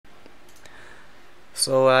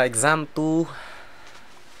So, exam 2,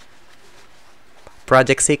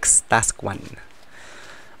 project 6, task 1.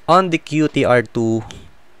 On the QTR2,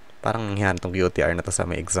 parang yan itong QTR na to sa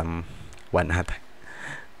may exam 1 natin.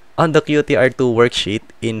 On the QTR2 worksheet,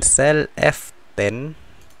 in cell F10,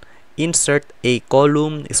 insert a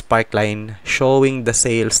column sparkline showing the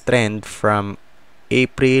sales trend from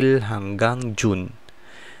April hanggang June.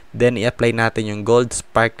 Then, i-apply natin yung gold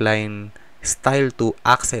sparkline style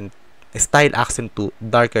accent to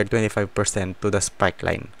darker 25% to the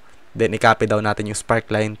sparkline. Then, i-copy daw natin yung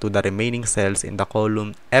sparkline to the remaining cells in the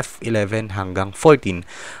column F11 hanggang 14.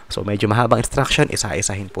 So, medyo mahabang instruction,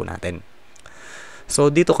 isa-isahin po natin.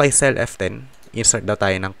 So, dito kay cell F10, insert daw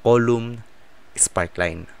tayo ng column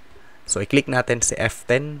sparkline. So, i-click natin si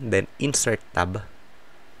F10, then insert tab.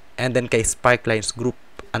 And then, kay sparklines group,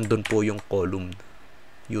 andun po yung column.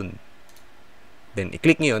 Yun. Then,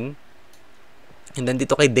 i-click nyo yun. And then,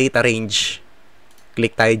 dito kay data range,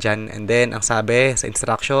 click tayo dyan. And then, ang sabi sa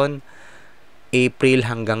instruction, April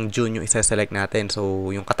hanggang June yung isa-select natin.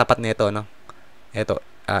 So, yung katapat nito, no? Ito,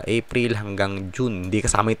 April hanggang June. Hindi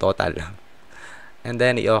kasama yung total. And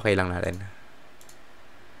then, i-okay lang natin.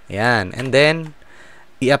 Ayan. And then,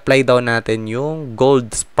 i-apply daw natin yung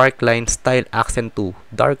gold sparkline style accent to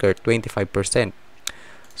darker 25%.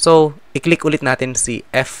 So, i-click ulit natin si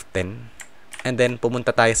F10. And then,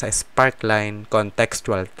 pumunta tayo sa Sparkline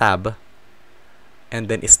Contextual tab. And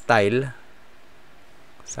then, Style.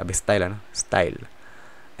 Sabi Style, ano? Style.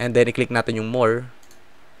 And then, i-click natin yung More.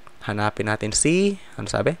 Hanapin natin si, ano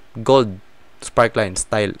sabi? Gold Sparkline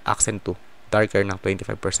Style Accent to darker ng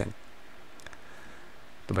 25%.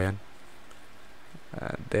 Ito ba yan?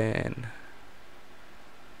 And then,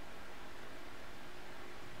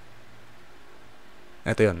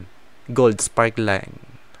 ito yun. Gold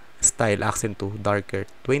Sparkline style accent to darker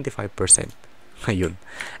 25%. Ayun.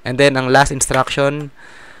 And then, ang last instruction,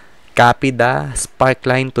 copy the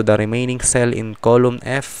sparkline to the remaining cell in column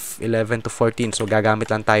F 11 to 14. So,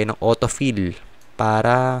 gagamit lang tayo ng autofill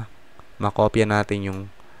para makopya natin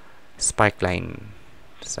yung sparkline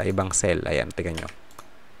sa ibang cell. Ayan, tingnan nyo.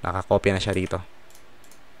 Nakakopya na siya dito.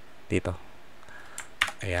 Dito.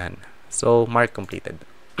 Ayan. So, mark completed.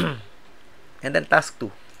 And then, task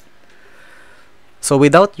 2. So,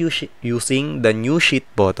 without using the new sheet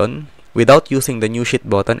button,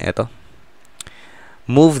 eto,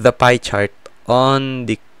 move the pie chart on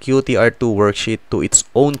the QTR2 worksheet to its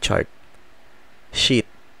own sheet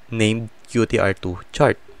named QTR2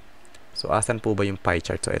 chart. So, asan po ba yung pie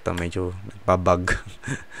chart? So, ito medyo nagbabag.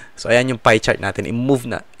 So, ayan yung pie chart natin.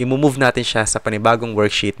 I-move natin siya sa panibagong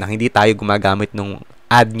worksheet na hindi tayo gumagamit nung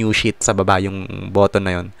add new sheet sa baba yung button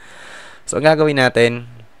na yon. So, ang gagawin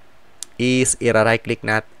natin is i-right click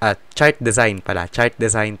chart design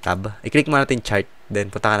tab. I-click mo natin chart,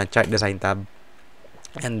 then punta ka ng chart design tab,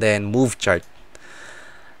 and then move chart.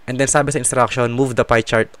 And then sabi sa instruction, move the pie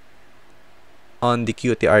chart on the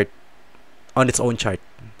QTR on its own chart.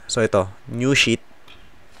 So ito, new sheet.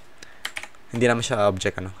 Hindi naman siya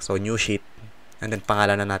object, ano. So new sheet, and then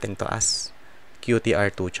pangalan na natin to as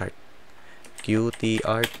QTR2 chart.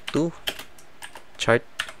 QTR2 chart.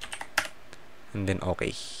 And then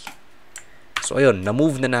okay. So, ayun,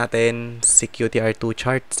 na-move na natin si QTR2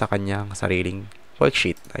 chart sa kanyang sariling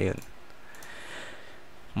worksheet. Ayun.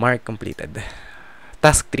 Mark completed.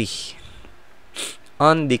 Task 3.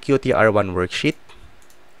 On the QTR1 worksheet,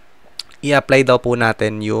 i-apply daw po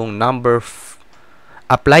natin yung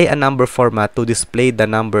apply a number format to display the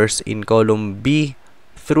numbers in column B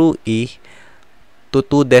through E to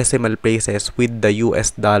 2 decimal places with the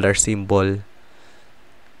US dollar symbol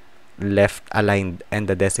left aligned and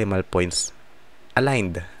the decimal points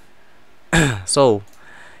aligned. So,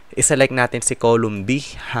 i-select natin si column B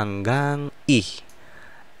hanggang E.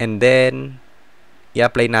 And then,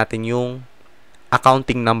 i-apply natin yung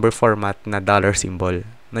accounting number format na dollar symbol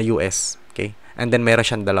na US. Okay? And then, meron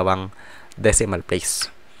siyang dalawang decimal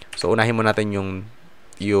place. So, unahin mo natin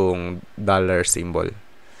yung dollar symbol.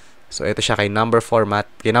 So, ito siya kay number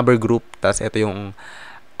format, kay number group. Tapos, ito yung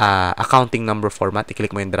accounting number format.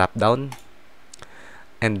 I-click mo yung drop down.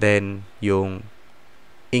 And then, yung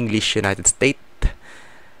English United States.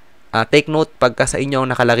 Take note, pagka sa inyo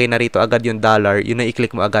nakalagay na rito agad yung dollar, yun na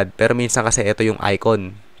i-click mo agad. Pero minsan kasi ito yung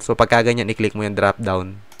icon. So, pagka ganyan, i-click mo yung drop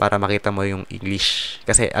down para makita mo yung English.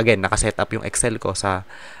 Kasi, again, nakaset up yung Excel ko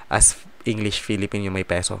as English Filipino yung may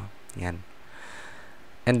peso. Yan.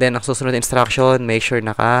 And then, ang susunod instruction, make sure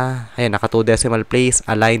naka 2 decimal place,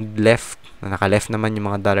 aligned left. Naka-left naman yung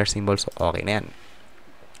mga dollar symbols. So, okay na yan.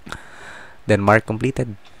 Then, mark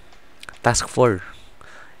completed. Task 4.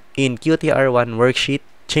 In QTR1 worksheet,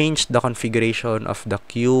 change the configuration of the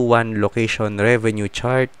Q1 location revenue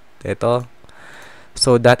chart. Ito.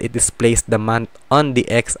 So that it displays the month on the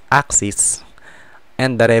x-axis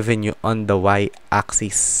and the revenue on the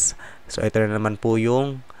y-axis. So, ito na naman po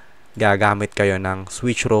yung gagamit kayo ng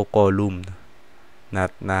switch row column na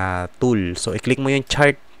tool. So, i-click mo yung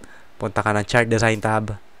chart. Punta ka ng chart design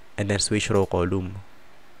tab and then switch row column.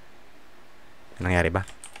 Nangyari ba?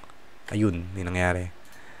 Ayun, yung nangyari.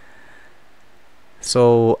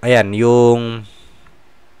 So, ayan, yung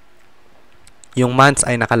months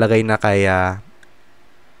ay nakalagay na kay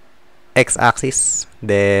x-axis,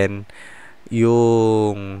 then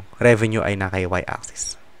yung revenue ay naka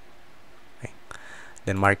y-axis. Okay.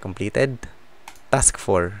 Then mark completed. Task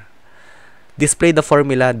 4. Display the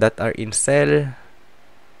formula that are in cell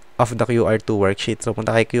of the QR2 worksheet. So,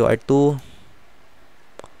 punta kay QR2.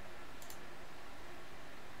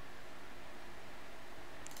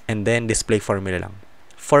 And then, display formula lang.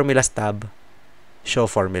 Formulas tab. Show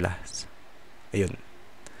formulas. Ayun.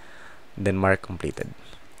 Then, mark completed.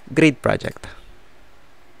 Grade project.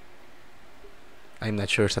 I'm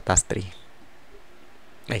not sure sa task 3.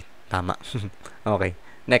 Ay, tama. Okay.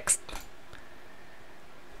 Next.